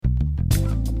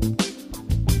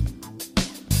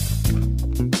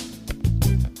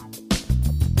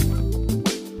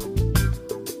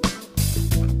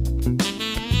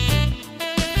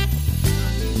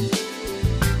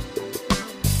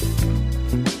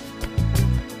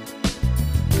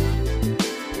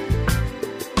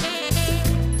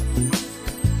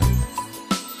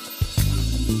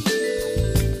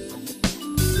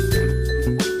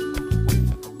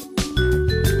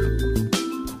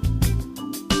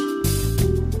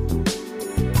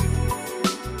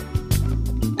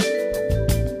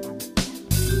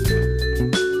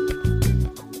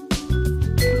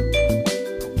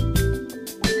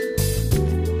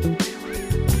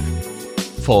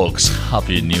folks.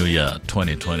 Happy New Year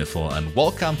 2024 and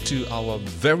welcome to our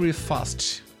very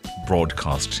first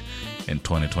broadcast in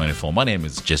 2024. My name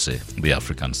is Jesse, the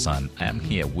African Son. I am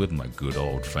here with my good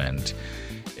old friend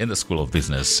in the School of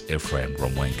Business, Ephraim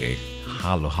Ramwenge.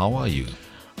 Hello, how are you?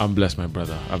 I'm blessed, my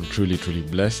brother. I'm truly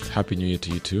blessed. Happy New Year to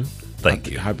you too. Thank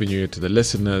you. Happy New Year to the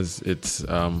listeners. It's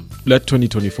let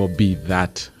 2024 be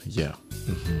that year.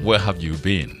 Where have you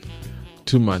been?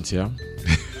 2 months, yeah.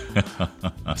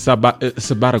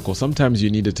 Sabbatical. Sometimes you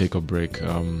need to take a break,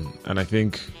 and I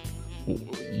think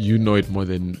you know it more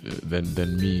than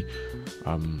me.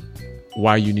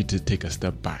 Why you need to take a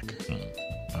step back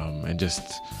and just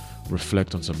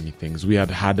reflect on so many things. We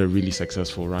had a really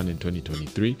successful run in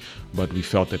 2023, but we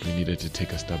felt that we needed to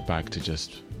take a step back to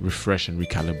just refresh and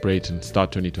recalibrate and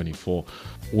start 2024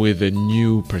 with a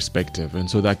new perspective. And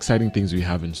so the exciting things we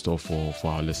have in store for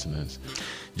our listeners.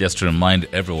 Just to remind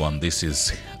everyone, this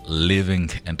is Living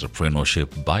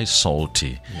Entrepreneurship by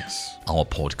Salty, Yes. our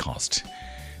podcast.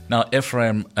 Now,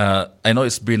 Ephraim, I know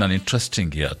it's been an interesting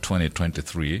year,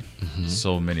 2023.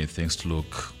 So many things to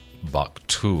look back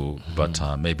to, but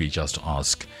maybe just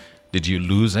ask, did you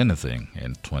lose anything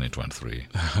in 2023?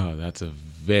 Oh, that's a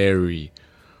very,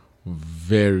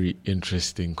 very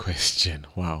interesting question.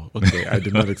 Wow. Okay, I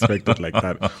did not expect it like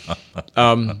that.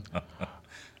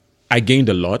 I gained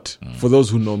a lot. For those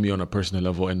who know me on a personal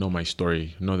level and know my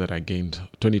story, know that I gained.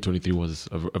 2023 was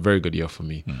a very good year for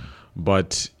me.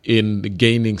 But in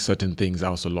gaining certain things, I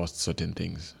also lost certain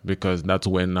things, because that's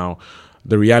when now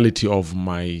the reality of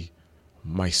my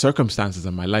circumstances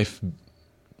and my life,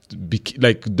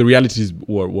 the realities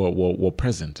were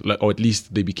present, or at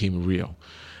least they became real.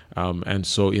 And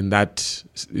so in that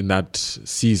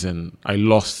season, I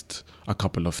lost a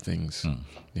couple of things.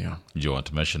 Yeah. You want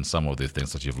to mention some of the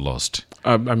things that you've lost?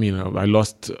 I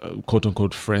lost quote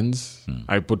unquote friends.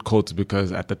 I put quotes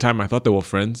because at the time I thought they were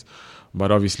friends,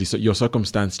 but obviously so your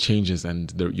circumstance changes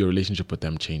and your relationship with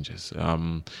them changes.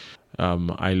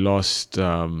 I lost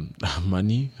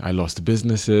money. I lost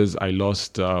businesses. I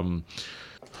lost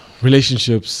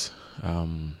relationships.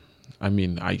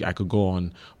 I could go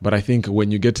on, but I think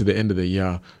when you get to the end of the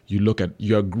year,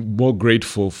 you're more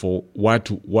grateful for what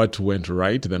went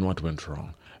right than what went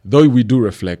wrong. Though we do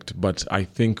reflect, but I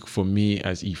think for me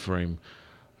as Ephraim,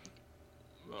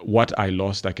 what I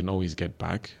lost, I can always get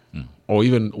back, or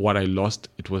even what I lost,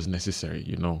 it was necessary.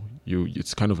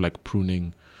 It's kind of like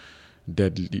pruning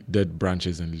dead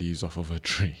branches and leaves off of a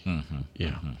tree.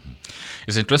 Yeah.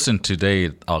 It's interesting. Today,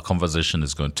 our conversation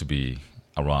is going to be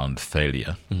around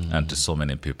failure, and to so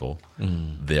many people,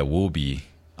 there will be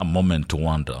a moment to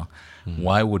wonder,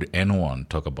 why would anyone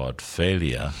talk about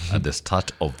failure at the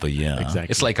start of the year? Exactly.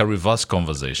 It's like a reverse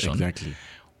conversation. Exactly.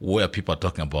 Where people are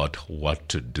talking about what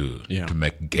to do to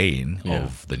make gain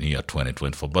of the new year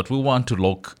 2024. But we want to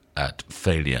look at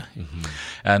failure.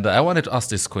 And I wanted to ask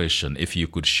this question, if you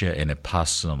could share any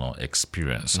personal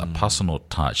experience, a personal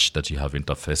touch that you have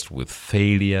interfaced with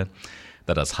failure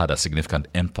that has had a significant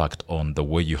impact on the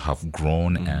way you have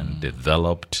grown and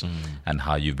developed, and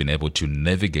how you've been able to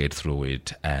navigate through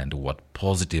it, and what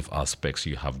positive aspects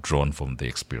you have drawn from the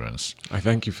experience. I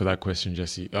thank you for that question,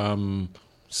 Jesse.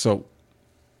 So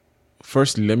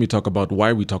firstly, let me talk about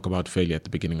why we talk about failure at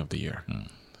the beginning of the year.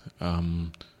 A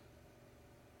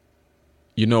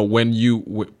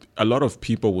lot of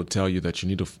people will tell you that you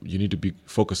need to be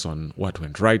focused on what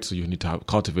went right, so you need to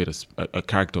cultivate a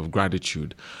character of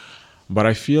gratitude. But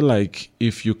I feel like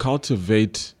if you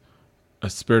cultivate a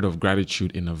spirit of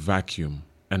gratitude in a vacuum,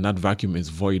 and that vacuum is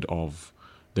void of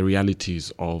the realities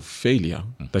of failure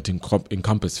that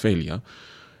encompass failure,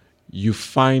 you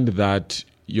find that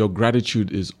your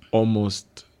gratitude is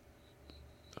almost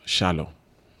shallow.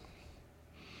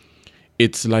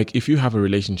 It's like if you have a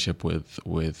relationship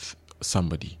with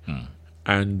somebody,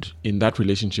 and in that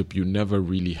relationship you never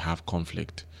really have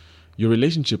conflict. Your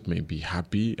relationship may be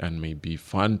happy and may be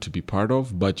fun to be part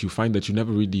of, but you find that you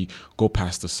never really go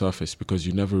past the surface because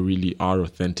you never really are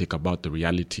authentic about the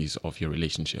realities of your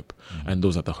relationship. And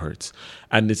those are the hurts.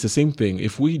 And it's the same thing.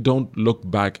 If we don't look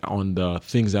back on the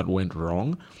things that went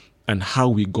wrong and how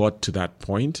we got to that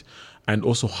point, and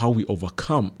also how we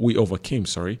overcame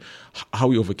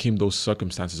those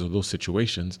circumstances or those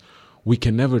situations, we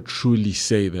can never truly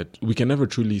say that we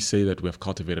have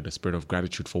cultivated a spirit of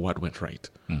gratitude for what went right.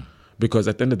 Because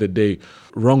at the end of the day,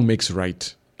 wrong makes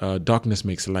right, darkness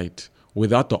makes light.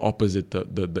 Without the opposite,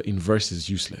 the inverse is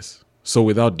useless. So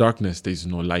without darkness, there's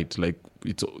no light. Light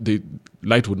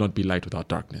would not be light without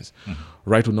darkness.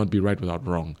 Right would not be right without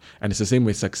wrong. And it's the same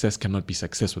way success cannot be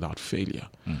success without failure.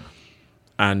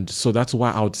 And so that's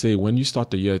why I would say when you start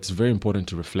the year, it's very important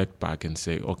to reflect back and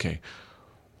say, okay,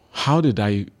 how did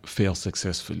I fail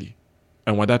successfully?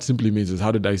 And what that simply means is,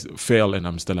 how did I fail and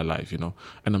I'm still alive,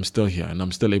 and I'm still here and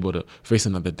I'm still able to face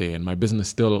another day and my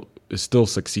business is still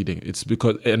succeeding. It's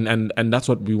because, and that's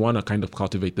what we want to kind of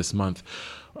cultivate this month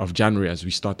of January as we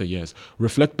start the years.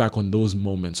 Reflect back on those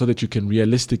moments so that you can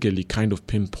realistically kind of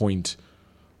pinpoint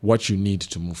what you need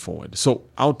to move forward. So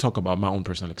I'll talk about my own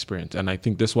personal experience. And I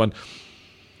think this one,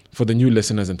 for the new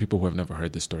listeners and people who have never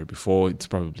heard this story before, it's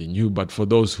probably new, but for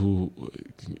those who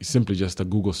simply just a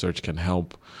Google search can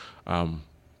help.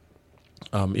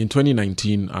 In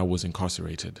 2019, I was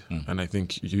incarcerated. And I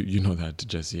think you know that,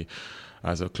 Jesse,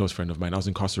 as a close friend of mine. I was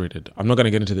incarcerated. I'm not going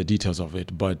to get into the details of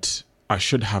it, but I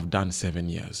should have done 7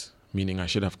 years, meaning I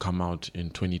should have come out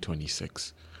in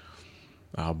 2026.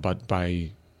 But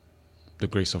by the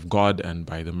grace of God and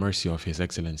by the mercy of His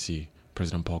Excellency,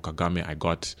 President Paul Kagame, I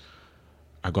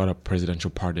got a presidential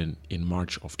pardon in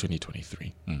March of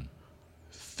 2023.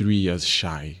 3 years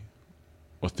shy,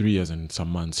 or 3 years and some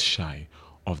months shy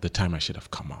of the time I should have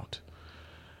come out.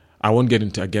 I won't get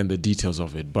into, again, the details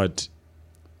of it, but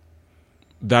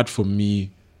that for me,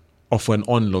 or for an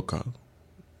onlooker,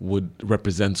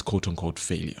 represents quote-unquote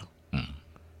failure.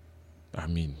 I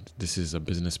mean, this is a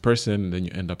business person, then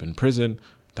you end up in prison,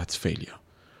 that's failure.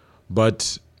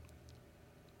 But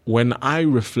when I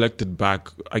reflected back,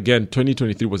 again,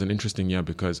 2023 was an interesting year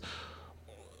because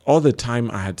all the time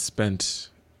I had spent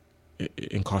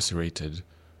incarcerated,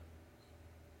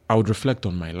 I would reflect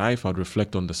on my life. I would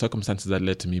reflect on the circumstances that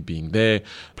led to me being there,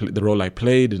 the role I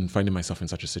played in finding myself in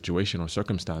such a situation or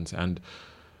circumstance. And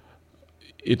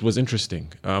it was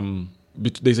interesting.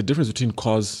 There's a difference between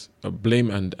cause, blame,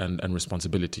 and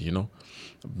responsibility.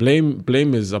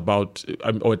 Blame is about,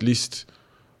 or at least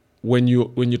when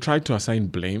you try to assign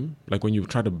blame, like when you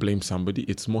try to blame somebody,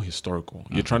 it's more historical.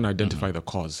 You're trying to identify the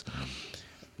cause.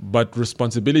 But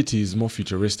responsibility is more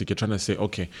futuristic. You're trying to say,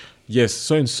 okay, yes,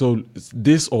 so-and-so,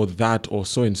 this or that or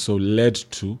so-and-so led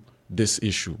to this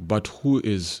issue, but who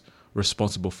is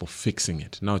responsible for fixing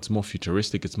it? Now it's more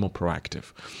futuristic, it's more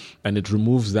proactive. And it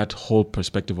removes that whole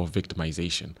perspective of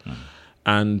victimization.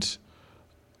 And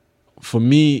for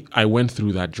me, I went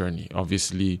through that journey,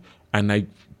 obviously, and I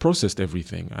processed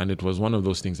everything. And it was one of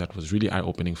those things that was really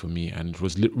eye-opening for me, and it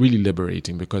was really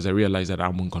liberating because I realized that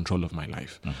I'm in control of my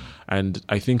life. And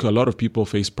I think a lot of people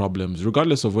face problems,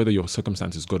 regardless of whether your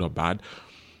circumstance is good or bad.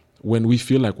 When we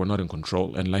feel like we're not in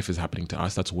control and life is happening to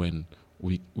us, that's when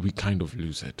we kind of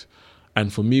lose it.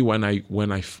 And for me, when I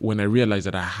realized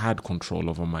that I had control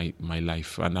over my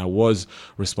life and I was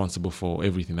responsible for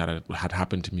everything that had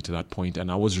happened to me to that point,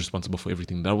 and I was responsible for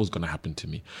everything that was going to happen to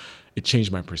me, it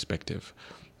changed my perspective.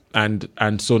 And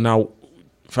so now,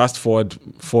 fast forward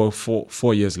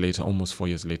 4 years later, almost 4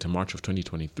 years later, March of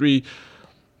 2023,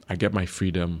 I get my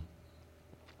freedom.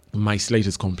 My slate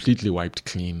is completely wiped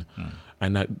clean.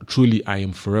 And I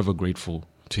am forever grateful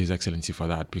to His Excellency for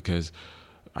that, because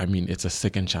I mean, it's a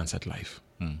second chance at life.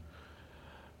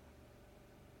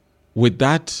 With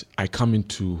that, I come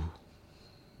into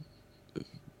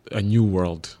a new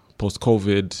world,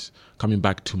 post-COVID, coming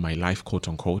back to my life, quote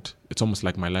unquote. It's almost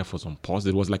like my life was on pause.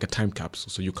 It was like a time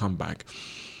capsule. So you come back,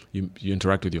 you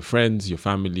interact with your friends, your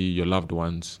family, your loved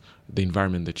ones, the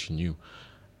environment that you knew.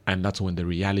 And that's when the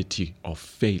reality of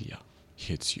failure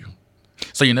hits you.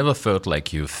 So you never felt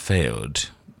like you failed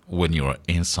when you were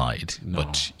inside, No.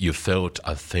 but you felt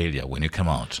a failure when you come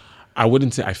out? I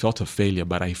wouldn't say I felt a failure,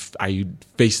 but I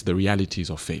faced the realities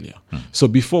of failure. So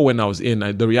before, when I was in,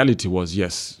 the reality was,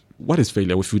 yes, what is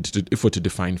failure? If we're to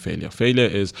define failure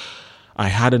is I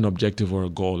had an objective or a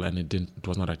goal and it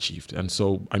was not achieved. And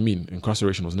so, I mean,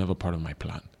 incarceration was never part of my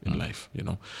plan in life,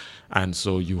 And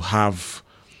so you have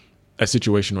a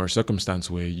situation or a circumstance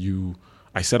where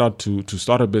I set out to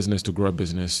start a business, to grow a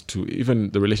business, to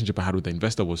even the relationship I had with the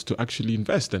investor was to actually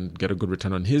invest and get a good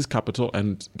return on his capital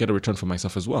and get a return for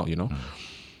myself as well,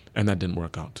 And that didn't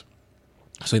work out.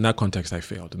 So in that context, I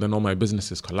failed. Then all my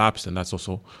businesses collapsed, and that's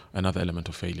also another element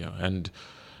of failure.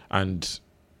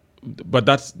 But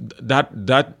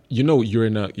that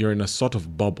you're in a sort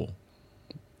of bubble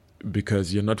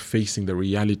because you're not facing the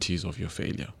realities of your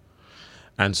failure.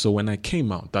 And so when I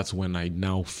came out, that's when I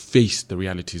now faced the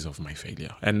realities of my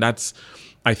failure. And that's,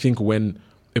 I think, when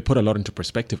it put a lot into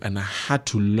perspective, and I had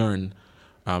to learn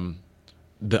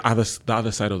the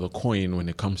other side of the coin when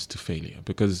it comes to failure,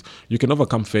 because you can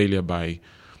overcome failure by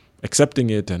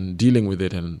accepting it and dealing with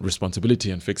it and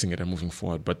responsibility and fixing it and moving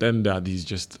forward. But then there are these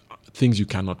just things you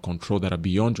cannot control that are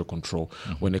beyond your control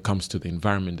when it comes to the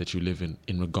environment that you live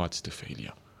in regards to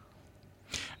failure.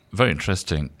 Very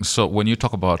interesting. So when you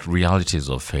talk about realities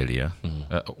of failure,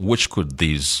 which could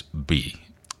these be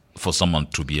for someone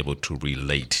to be able to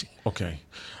relate? Okay.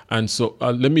 And so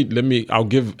I'll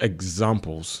give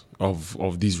examples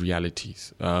of these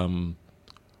realities.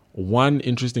 One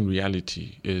interesting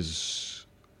reality is,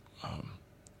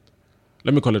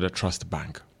 let me call it a trust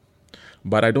bank.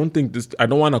 But I don't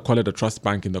want to call it a trust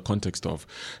bank in the context of,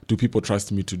 do people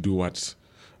trust me to do what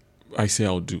I say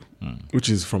I'll do, which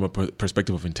is from a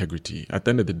perspective of integrity. At the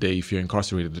end of the day, if you're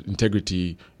incarcerated,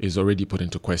 integrity is already put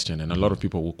into question, and a lot of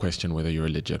people will question whether you're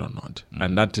legit or not.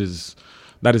 And that is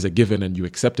a given, and you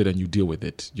accept it and you deal with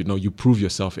it. You prove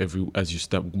yourself as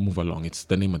you move along. It's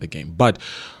the name of the game. But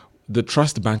the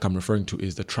trust bank I'm referring to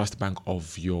is the trust bank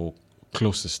of your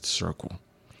closest circle.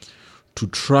 To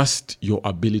trust your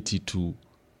ability to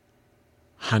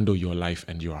handle your life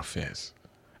and your affairs.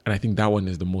 And I think that one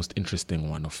is the most interesting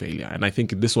one of failure. And I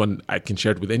think this one, I can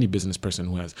share it with any business person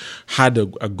who has had a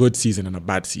good season and a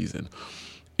bad season,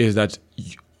 is that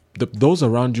those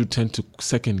around you tend to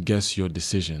second guess your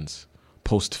decisions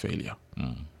post-failure.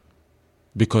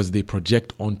 Because they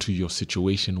project onto your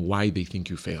situation why they think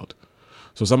you failed.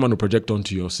 So someone will project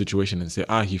onto your situation and say,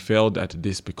 he failed at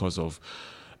this because of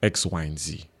X, Y, and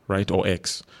Z, right? Or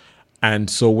X.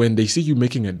 And so when they see you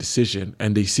making a decision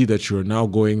and they see that you're now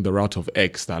going the route of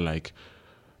X,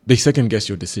 they second guess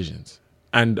your decisions.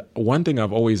 And one thing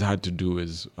I've always had to do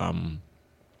is,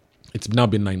 it's now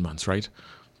been 9 months, right?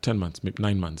 10 months, maybe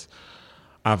 9 months.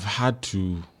 I've had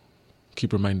to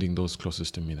keep reminding those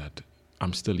closest to me that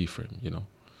I'm still Ephraim,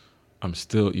 I'm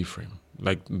still Ephraim.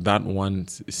 Like that one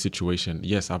situation,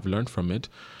 yes, I've learned from it,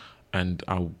 and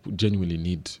I genuinely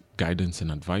need guidance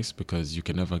and advice, because you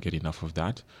can never get enough of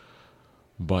that.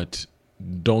 But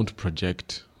don't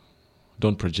project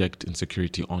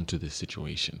insecurity onto this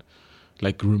situation.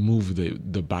 Like, remove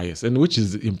the bias, and which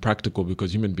is impractical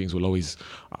because human beings will always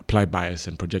apply bias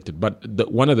and project it.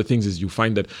 But one of the things is you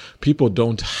find that people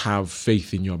don't have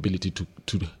faith in your ability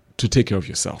to take care of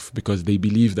yourself, because they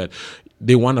believe that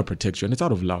they want to protect you, and it's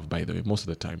out of love, by the way, most of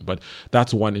the time. But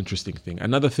that's one interesting thing.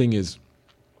 Another thing is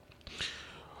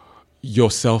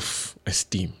your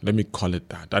self-esteem. Let me call it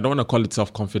that. I don't want to call it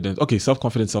self-confidence. Okay,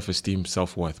 self-confidence, self-esteem,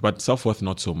 self-worth, but self-worth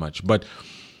not so much. But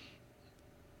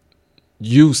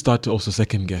you start to also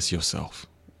second-guess yourself.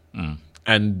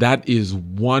 And that is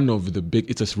one of the big,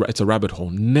 it's a rabbit hole.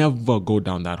 Never go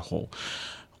down that hole.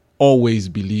 Always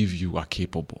believe you are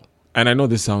capable. And I know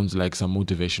this sounds like some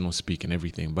motivational speak and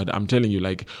everything, but I'm telling you,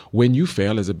 like, when you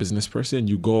fail as a business person,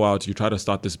 you go out, you try to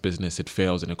start this business, it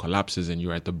fails and it collapses, and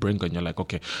you're at the brink, and you're like,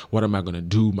 okay, what am I going to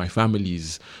do? My family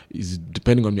is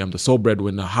depending on me. I'm the sole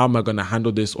breadwinner. How am I going to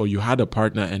handle this? Or you had a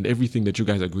partner and everything that you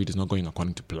guys agreed is not going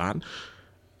according to plan.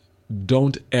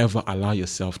 Don't ever allow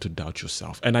yourself to doubt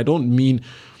yourself. And I don't mean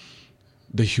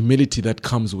the humility that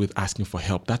comes with asking for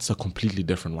help. That's a completely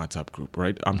different WhatsApp group,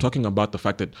 right? I'm talking about the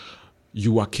fact that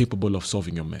you are capable of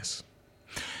solving your mess.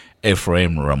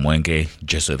 Ephraim Ramwenge,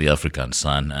 Jesse the African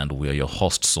Son, and we are your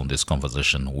hosts on this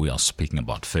conversation. We are speaking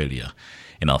about failure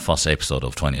in our first episode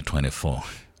of 2024.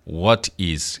 What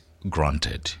is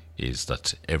granted is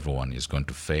that everyone is going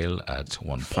to fail at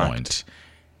one point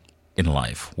in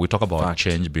life. We talk about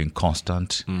change being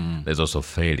constant. There's also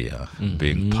failure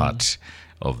being part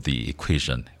of the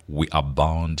equation. We are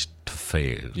bound to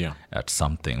fail at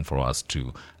something for us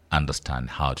to understand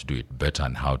how to do it better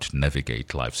and how to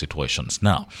navigate life situations.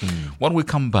 Now, when we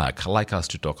come back, I'd like us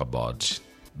to talk about,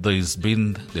 there's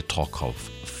been the talk of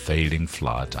failing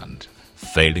flat and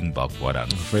failing backward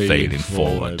and failing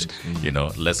forward.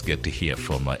 Let's get to hear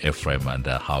from Ephraim and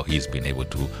how he's been able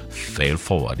to fail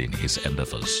forward in his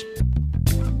endeavors.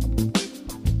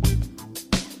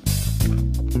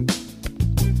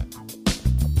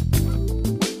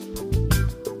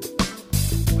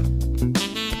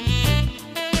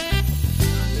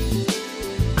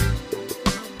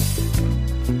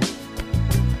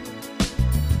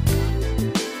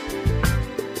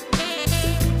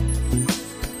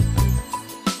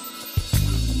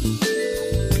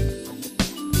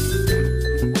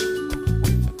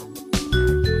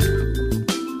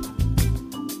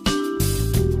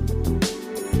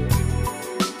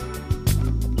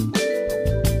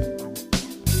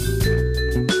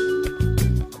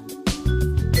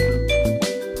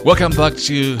 Welcome back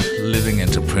to Living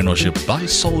Entrepreneurship by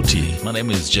Salty. My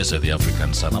name is Jesse the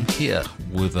African Son. I'm here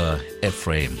with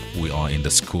Ephraim. We are in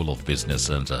the School of Business,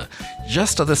 and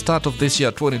just at the start of this year,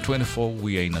 2024,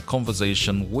 we are in a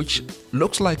conversation which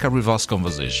looks like a reverse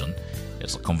conversation.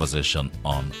 It's a conversation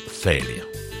on failure.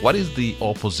 What is the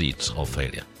opposite of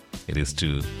failure? It is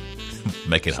to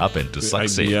make it happen, to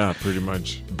succeed. Yeah, pretty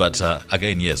much. But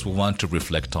again, yes, we want to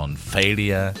reflect on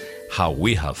failure, how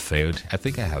we have failed. I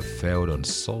think I have failed on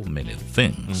so many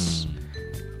things.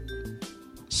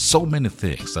 so many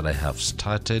things that I have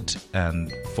started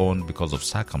and found because of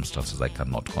circumstances I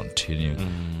cannot continue,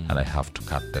 and I have to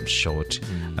cut them short,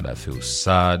 and I feel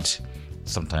sad.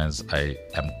 Sometimes I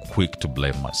am quick to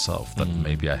blame myself that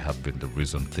maybe I have been the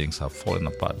reason things have fallen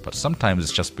apart. But sometimes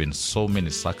it's just been so many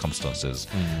circumstances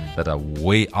that are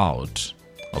way out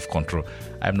of control.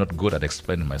 I'm not good at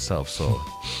explaining myself, so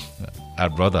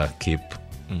I'd rather keep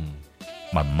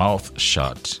my mouth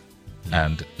shut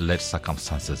and let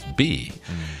circumstances be.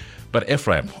 But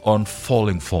Ephraim, on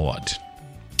falling forward,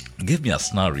 give me a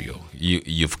scenario.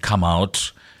 You've come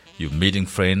out, you're meeting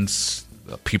friends,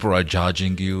 people are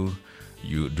judging you.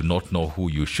 You do not know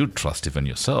who you should trust, even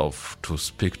yourself, to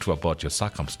speak to about your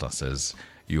circumstances.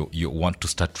 You want to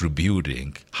start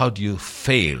rebuilding. How do you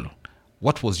fail?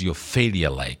 What was your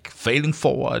failure like? Failing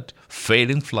forward,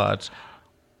 failing flat,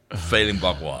 failing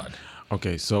backward?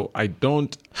 Okay, so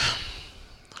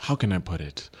how can I put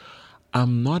it?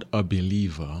 I'm not a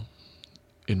believer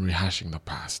in rehashing the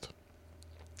past.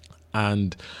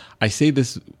 And I say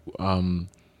this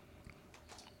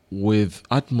with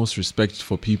utmost respect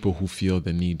for people who feel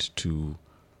the need to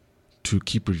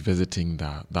keep revisiting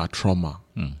that trauma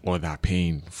or that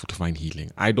pain to find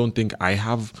healing. I don't think I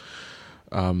have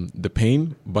the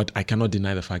pain, but I cannot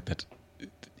deny the fact that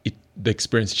the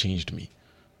experience changed me.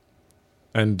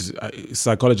 And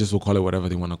psychologists will call it whatever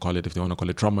they want to call it. If they want to call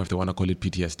it trauma, if they want to call it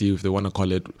PTSD, if they want to call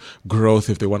it growth,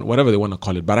 if they want whatever they want to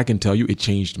call it. But I can tell you it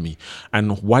changed me.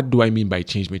 And what do I mean by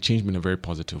changed me? It changed me in a very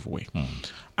positive way.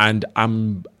 And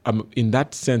I'm in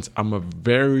that sense, I'm a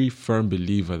very firm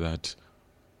believer that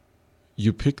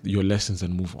you pick your lessons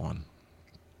and move on.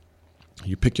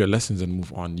 You pick your lessons and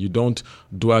move on. You don't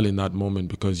dwell in that moment,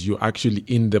 because you actually,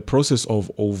 in the process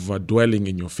of over dwelling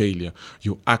in your failure,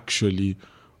 you actually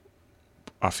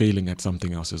are failing at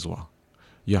something else as well.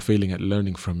 You're failing at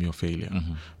learning from your failure.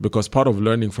 Because part of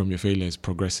learning from your failure is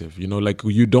progressive. Like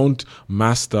you don't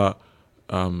master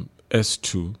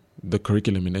S2, the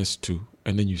curriculum in S2,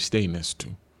 and then you stay in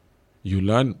S2. You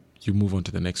learn, you move on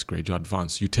to the next grade, you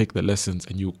advance, you take the lessons,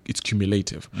 and it's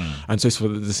cumulative. And so it's for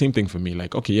the same thing for me.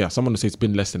 Like, okay, yeah, someone will say it's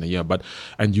been less than a year,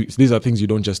 these are things you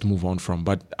don't just move on from.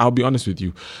 But I'll be honest with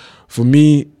you, for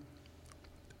me,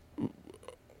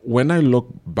 when I look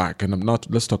back, and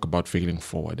let's talk about failing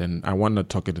forward, and I want to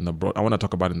talk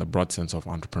about it in the broad sense of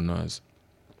entrepreneurship.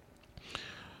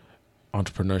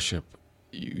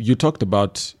 You talked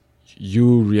about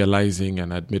you realizing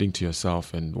and admitting to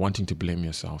yourself and wanting to blame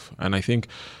yourself. And I think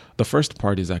the first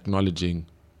part is acknowledging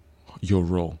your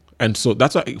role. And so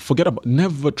that's why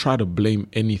never try to blame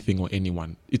anything or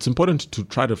anyone. It's important to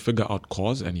try to figure out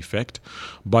cause and effect,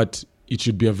 but it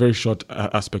should be a very short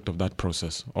aspect of that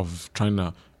process of trying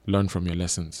to learn from your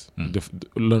lessons,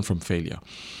 learn from failure.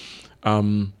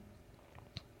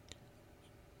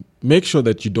 Make sure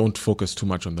that you don't focus too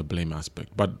much on the blame aspect,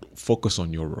 but focus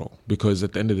on your role. Because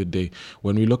at the end of the day,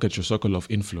 when we look at your circle of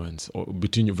influence or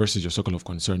between you versus your circle of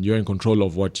concern, you're in control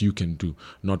of what you can do,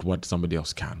 not what somebody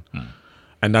else can.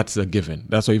 And that's a given.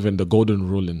 That's why even the golden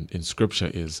rule in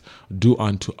scripture is do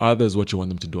unto others what you want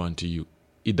them to do unto you.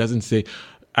 It doesn't say,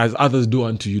 as others do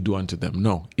unto you, do unto them.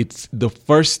 No, it's the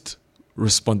first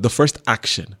response, the first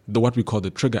action, what we call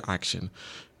the trigger action,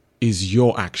 is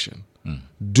your action.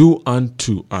 Do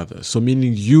unto others. So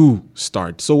meaning you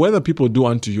start. So whether people do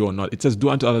unto you or not, it says do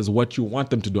unto others what you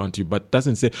want them to do unto you, but it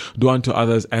doesn't say do unto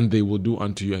others and they will do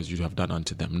unto you as you have done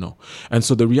unto them. No. And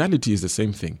so the reality is the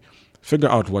same thing. Figure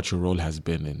out what your role has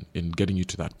been in getting you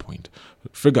to that point.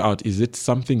 Figure out, is it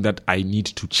something that I need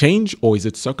to change, or is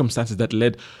it circumstances that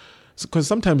led? Because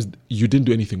sometimes you didn't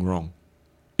do anything wrong.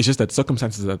 It's just that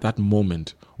circumstances at that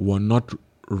moment were not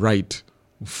right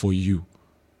for you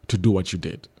to do what you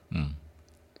did.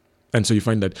 And so you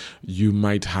find that you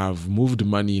might have moved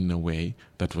money in a way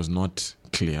that was not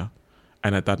clear.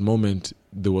 And at that moment,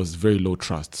 there was very low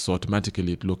trust. So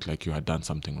automatically it looked like you had done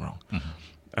something wrong,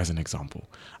 as an example.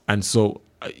 And so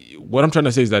what I'm trying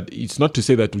to say is that it's not to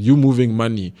say that you moving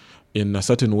money in a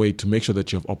certain way to make sure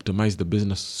that you have optimized the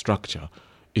business structure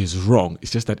is wrong.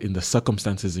 It's just that in the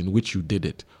circumstances in which you did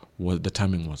it, the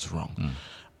timing was wrong.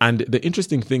 And the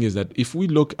interesting thing is that if we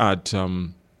look at...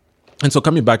 And so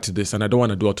coming back to this, and I don't want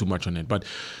to dwell too much on it, but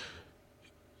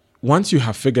once you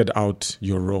have figured out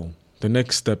your role, the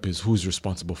next step is who's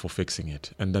responsible for fixing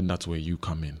it. And then that's where you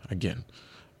come in, again,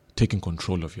 taking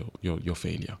control of your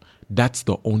failure. That's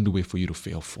the only way for you to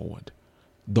fail forward.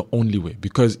 The only way.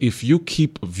 Because if you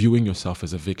keep viewing yourself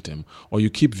as a victim, or you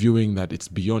keep viewing that it's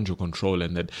beyond your control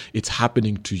and that it's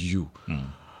happening to you,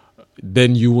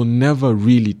 then you will never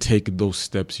really take those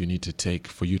steps you need to take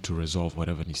for you to resolve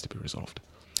whatever needs to be resolved.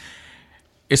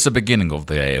 It's the beginning of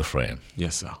the airframe.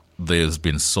 Yes, sir. There's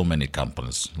been so many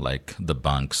companies, like the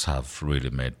banks have really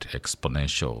made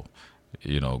exponential,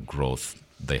 growth.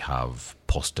 They have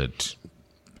posted,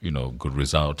 good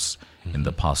results in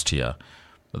the past year.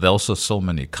 But there are also so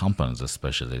many companies,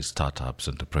 especially startups,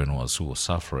 entrepreneurs who are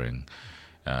suffering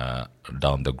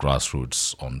down the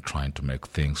grassroots on trying to make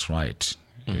things right.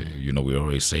 We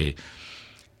always say,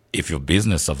 if your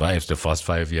business survives the first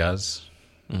 5 years,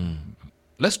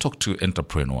 let's talk to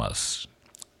entrepreneurs.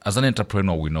 As an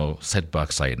entrepreneur, we know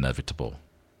setbacks are inevitable.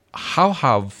 How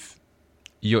have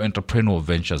your entrepreneurial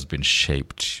ventures been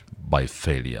shaped by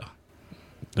failure?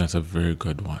 That's a very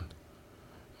good one.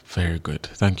 Very good.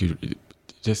 Thank you.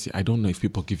 Jesse, I don't know if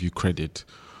people give you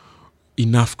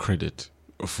enough credit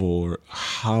for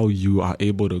how you are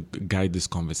able to guide this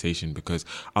conversation, because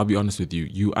I'll be honest with you,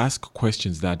 you ask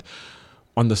questions that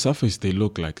on the surface they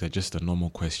look like they're just a normal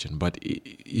question, but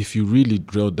if you really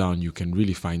drill down, you can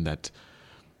really find that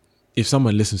if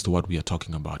someone listens to what we are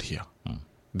talking about here,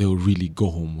 they'll really go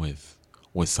home with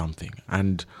something.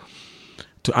 And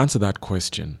to answer that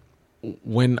question,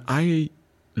 when I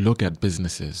look at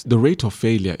businesses, the rate of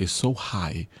failure is so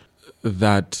high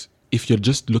that if you're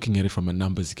just looking at it from a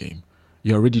numbers game,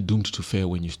 you're already doomed to fail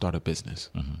when you start a business,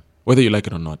 whether you like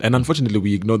it or not. And unfortunately,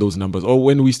 we ignore those numbers. Or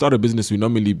when we start a business, we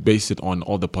normally base it on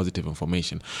all the positive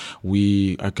information.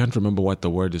 I can't remember what the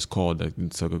word is called.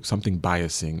 It's something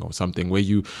biasing or something where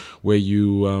you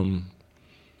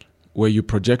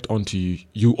project onto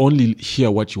you only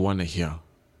hear what you want to hear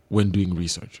when doing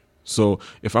research. So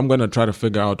if I'm going to try to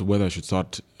figure out whether I should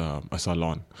start a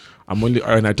salon,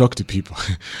 and I talk to people,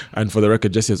 and for the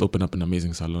record, Jesse has opened up an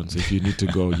amazing salon. So if you need to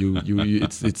go,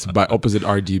 it's by Opposite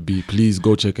RDB. Please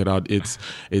go check it out. It's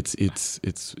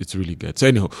really good. So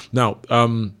anyhow, now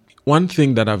one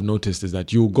thing that I've noticed is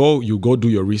that you go do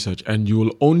your research, and you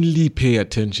will only pay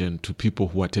attention to people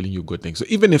who are telling you good things. So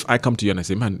even if I come to you and I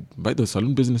say, man, the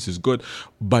salon business is good,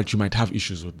 but you might have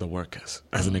issues with the workers,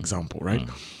 as an example, right?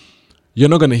 You're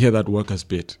not going to hear that workers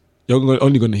bit. You're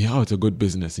only going to hear, it's a good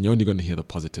business, and you're only going to hear the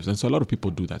positives. And so a lot of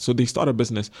people do that. So they start a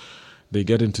business, they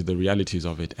get into the realities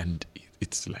of it, and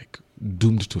it's like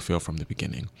doomed to fail from the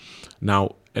beginning.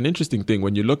 Now, an interesting thing,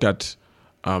 when you look at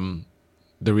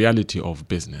the reality of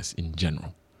business in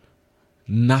general,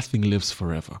 nothing lives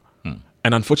forever.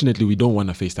 And unfortunately, we don't want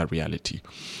to face that reality.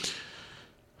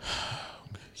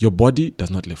 Your body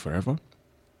does not live forever.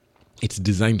 It's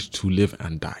designed to live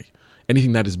and die.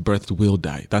 Anything that is birthed will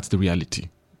die. That's the reality.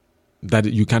 That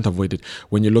you can't avoid it.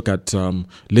 When you look at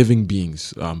living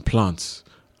beings, plants,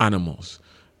 animals,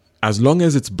 as long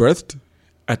as it's birthed,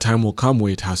 a time will come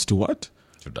where it has to what?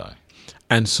 To die.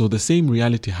 And so the same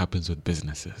reality happens with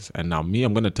businesses. And now I'm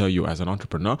going to tell you, as an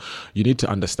entrepreneur, you need to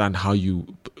understand how you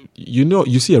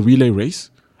see a relay race.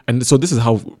 And so this is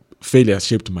how failure has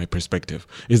shaped my perspective,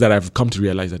 is that I've come to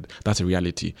realize that that's a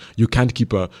reality. You can't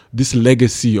keep this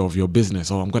legacy of your business.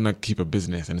 I'm going to keep a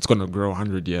business and it's going to grow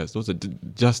 100 years.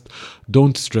 Just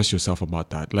don't stress yourself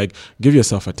about that. Like, give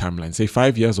yourself a timeline. Say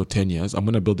 5 years or 10 years, I'm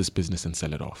going to build this business and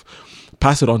sell it off.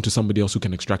 Pass it on to somebody else who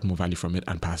can extract more value from it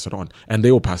and pass it on. And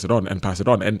they will pass it on and pass it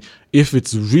on. And if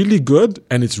it's really good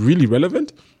and it's really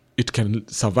relevant, it can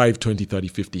survive 20, 30,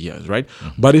 50 years, right?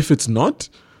 But if it's not,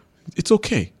 it's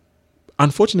okay.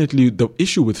 Unfortunately, the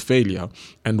issue with failure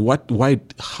and why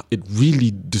it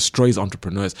really destroys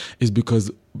entrepreneurs is because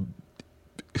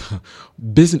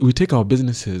we take our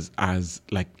businesses as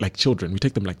like children. We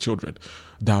take them like children.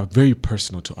 They are very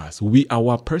personal to us.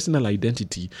 Our personal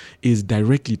identity is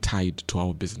directly tied to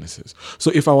our businesses. So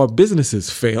if our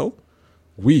businesses fail,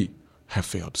 we have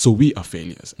failed. So we are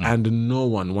failures. And no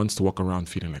one wants to walk around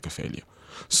feeling like a failure.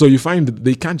 So you find that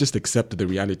they can't just accept the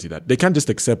reality that they can't just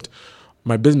accept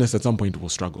my business at some point will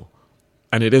struggle.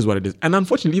 And it is what it is. And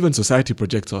unfortunately, even society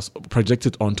projects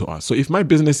it onto us. So if my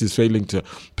business is failing to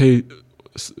pay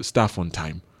staff on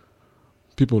time,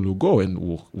 people will go and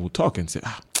will talk and say,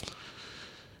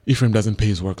 Ephraim doesn't pay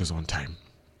his workers on time.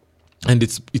 And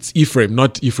it's Ephraim,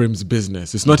 not Ephraim's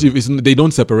business. It's not. They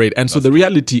don't separate. And so the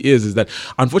reality is that,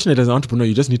 unfortunately, as an entrepreneur,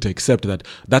 you just need to accept that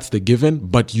that's the given.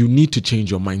 But you need to change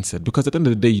your mindset, because at the end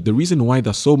of the day, the reason why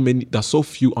there's so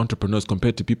few entrepreneurs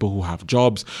compared to people who have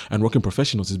jobs and working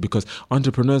professionals is because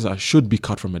entrepreneurs should be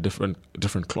cut from a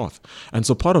different cloth. And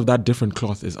so part of that different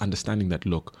cloth is understanding that,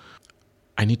 look,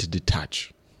 I need to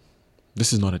detach.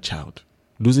 This is not a child.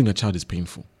 Losing a child is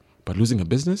painful, but losing a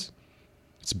business,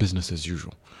 it's business as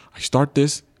usual. I start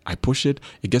this, I push it,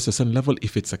 it gets to a certain level.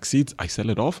 If it succeeds, I sell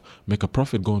it off, make a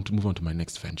profit, move on to my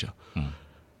next venture.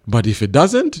 But if it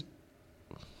doesn't,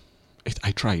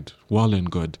 I tried, well and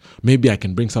good. Maybe I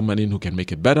can bring someone in who can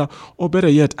make it better, or better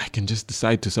yet, I can just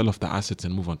decide to sell off the assets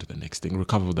and move on to the next thing,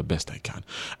 recover the best I can.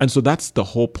 And so that's the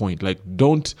whole point. Like,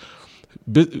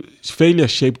 failure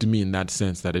shaped me in that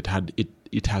sense that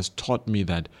it has taught me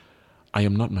that I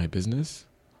am not my business,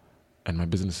 and my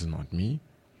business is not me,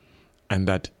 and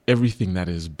that everything that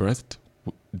is birthed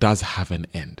does have an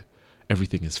end.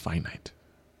 Everything is finite.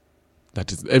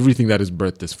 That is, everything that is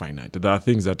birthed is finite. There are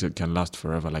things that can last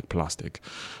forever, like plastic,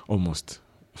 almost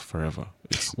forever.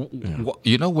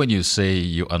 You know, when you say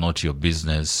you are not your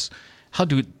business, how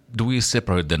do we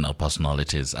separate then our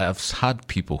personalities? I have had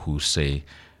people who say,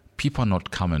 people are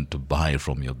not coming to buy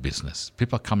from your business.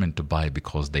 People are coming to buy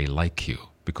because they like you,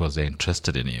 because they're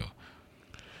interested in you.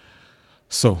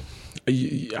 So,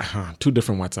 2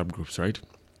 different WhatsApp groups, right?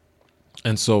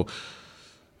 And so,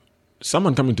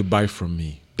 someone coming to buy from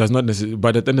me does not necessarily,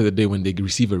 but at the end of the day, when they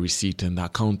receive a receipt and the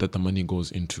account that the money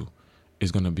goes into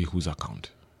is going to be whose account?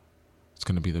 It's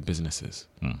going to be the businesses.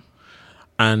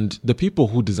 And the people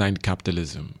who designed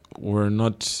capitalism were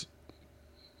not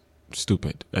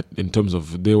stupid in terms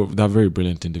of, they're very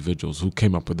brilliant individuals who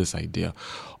came up with this idea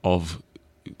of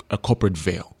a corporate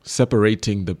veil,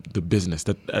 separating the business.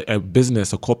 That a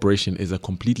business, a corporation, is a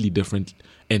completely different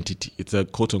entity. It's a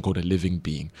quote-unquote a living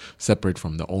being, separate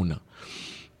from the owner.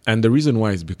 And the reason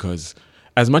why is because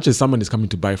as much as someone is coming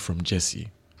to buy from Jesse,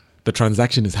 the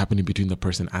transaction is happening between the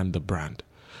person and the brand.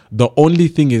 The only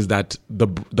thing is that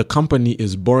the company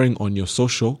is borrowing on your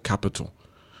social capital.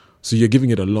 So you're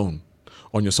giving it a loan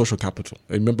on your social capital.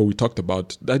 I remember we talked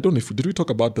about, I don't know if, did we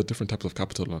talk about the different types of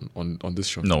capital on this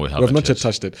show? No, we haven't. We have not yet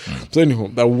touched it. So anyhow,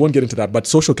 we won't get into that. But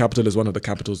social capital is one of the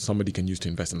capitals somebody can use to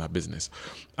invest in that business.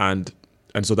 And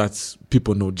so that's,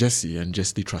 people know Jesse and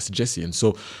they trust Jesse. And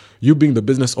so you being the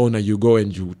business owner, you go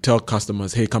and you tell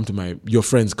customers, hey, your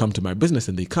friends come to my business,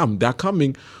 and they're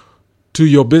coming to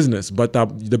your business, but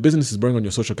the business is borrowing on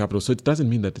your social capital. So it doesn't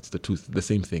mean that it's the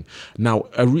same thing. Now,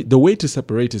 the way to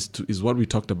separate is what we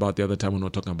talked about the other time when we were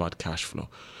talking about cash flow.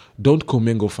 Don't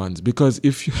commingle funds, because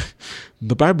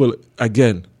the Bible,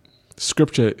 again,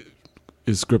 scripture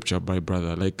is scripture, my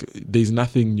brother. Like, there's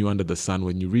nothing new under the sun.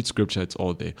 When you read scripture, it's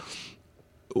all there.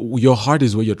 Your heart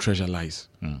is where your treasure lies.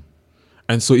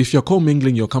 And so if you're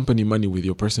commingling your company money with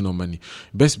your personal money,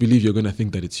 best believe you're going to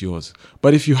think that it's yours.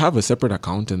 But if you have a separate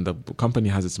account and the company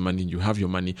has its money and you have your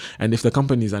money, and if the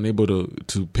company is unable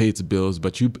to pay its bills,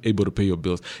 but you're able to pay your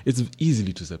bills, it's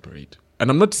easily to separate. And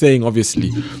I'm not saying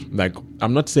obviously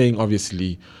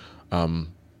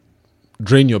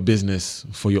drain your business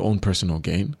for your own personal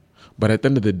gain. But at the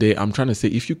end of the day, I'm trying to say,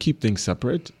 if you keep things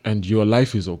separate and your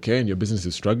life is okay and your business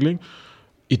is struggling,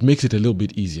 it makes it a little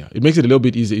bit easier. It makes it a little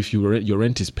bit easier if your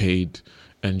rent is paid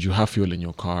and you have fuel in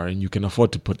your car and you can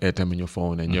afford to put airtime in your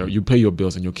phone and you pay your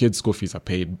bills and your kids' school fees are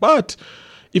paid. But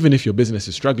even if your business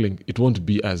is struggling, it won't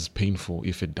be as painful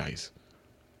if it dies.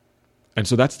 And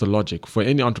so that's the logic. For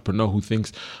any entrepreneur who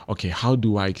thinks, okay, how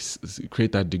do I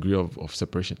create that degree of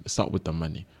separation? Start with the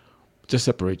money. Just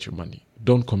separate your money.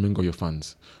 Don't commingle your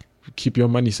funds. Keep your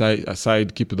money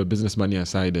aside, keep the business money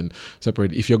aside, and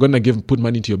separate. If you're going to put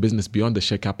money into your business beyond the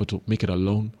share capital, make it a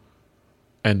loan,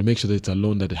 and make sure that it's a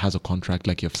loan that it has a contract,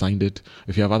 like you've signed it.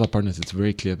 If you have other partners, it's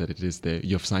very clear that it is there.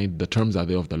 You've signed, the terms are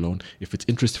there of the loan. If it's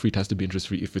interest-free, it has to be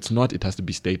interest-free. If it's not, it has to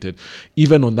be stated.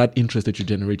 Even on that interest that you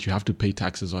generate, you have to pay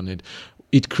taxes on it.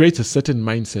 It creates a certain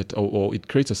mindset, or it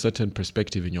creates a certain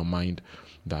perspective in your mind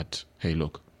that, hey,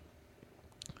 look,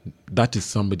 that is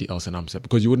somebody else and I'm set,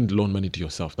 because you wouldn't loan money to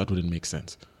yourself. That wouldn't make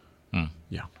sense.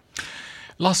 Yeah.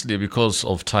 Lastly, because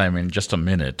of time, in just a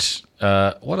minute,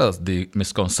 what are the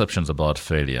misconceptions about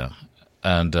failure?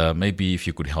 And maybe if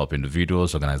you could help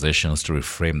individuals, organizations to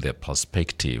reframe their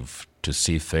perspective to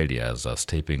see failure as a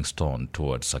stepping stone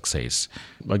towards success.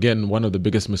 Again, one of the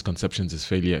biggest misconceptions is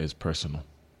failure is personal.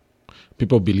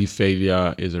 People believe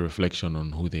failure is a reflection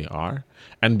on who they are.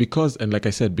 And like I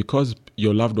said, because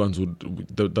your loved ones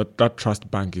that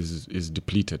trust bank is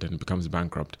depleted and becomes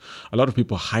bankrupt, a lot of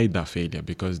people hide that failure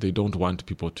because they don't want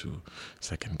people to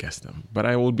second guess them. But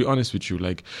I will be honest with you,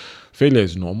 like, failure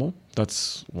is normal.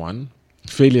 That's one.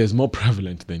 Failure is more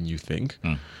prevalent than you think.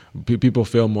 People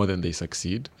fail more than they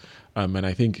succeed. And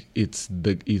I think it's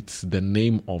the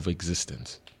name of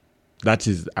existence. That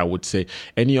is, I would say,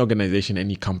 any organization,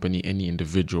 any company, any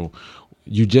individual,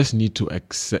 you just need to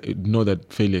know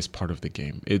that failure is part of the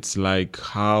game. It's like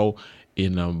how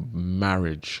in a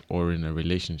marriage or in a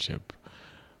relationship,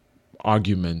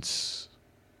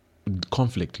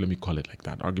 conflict, let me call it like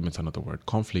that. Arguments are not the word.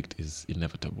 Conflict is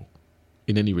inevitable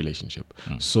in any relationship.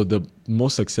 So the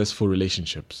most successful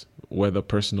relationships, whether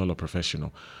personal or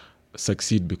professional,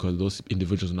 succeed because those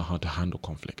individuals know how to handle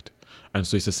conflict. And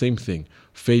so it's the same thing.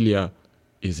 Failure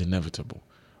is inevitable.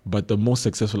 But the most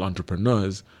successful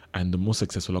entrepreneurs and the most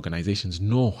successful organizations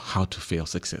know how to fail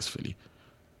successfully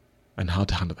and how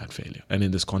to handle that failure. And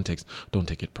in this context, don't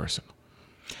take it personal.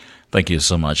 Thank you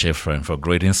so much, Ephraim, for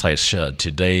great insights shared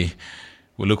today.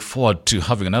 We look forward to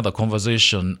having another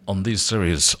conversation on this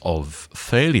series of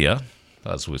failure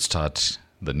as we start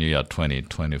the new year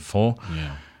 2024.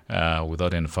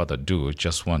 Without any further ado,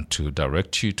 just want to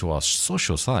direct you to our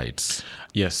social sites.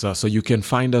 Yes, so you can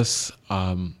find us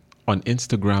on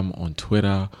Instagram, on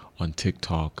Twitter, on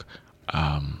TikTok,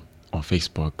 on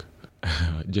Facebook.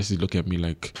 Jesse, look at me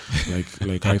like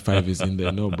high five is in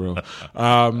there. No, bro.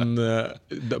 Man,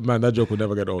 that joke will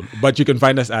never get old. But you can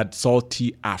find us at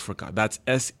Saltee Africa. That's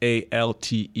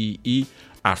SALTEE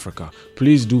Africa.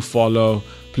 Please do follow.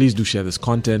 Please do share this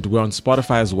content. We're on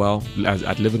Spotify as well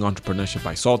at Living Entrepreneurship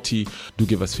by Saltee. Do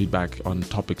give us feedback on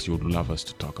topics you would love us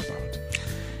to talk about.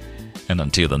 And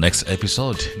until the next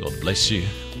episode, God bless you.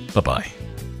 Bye-bye.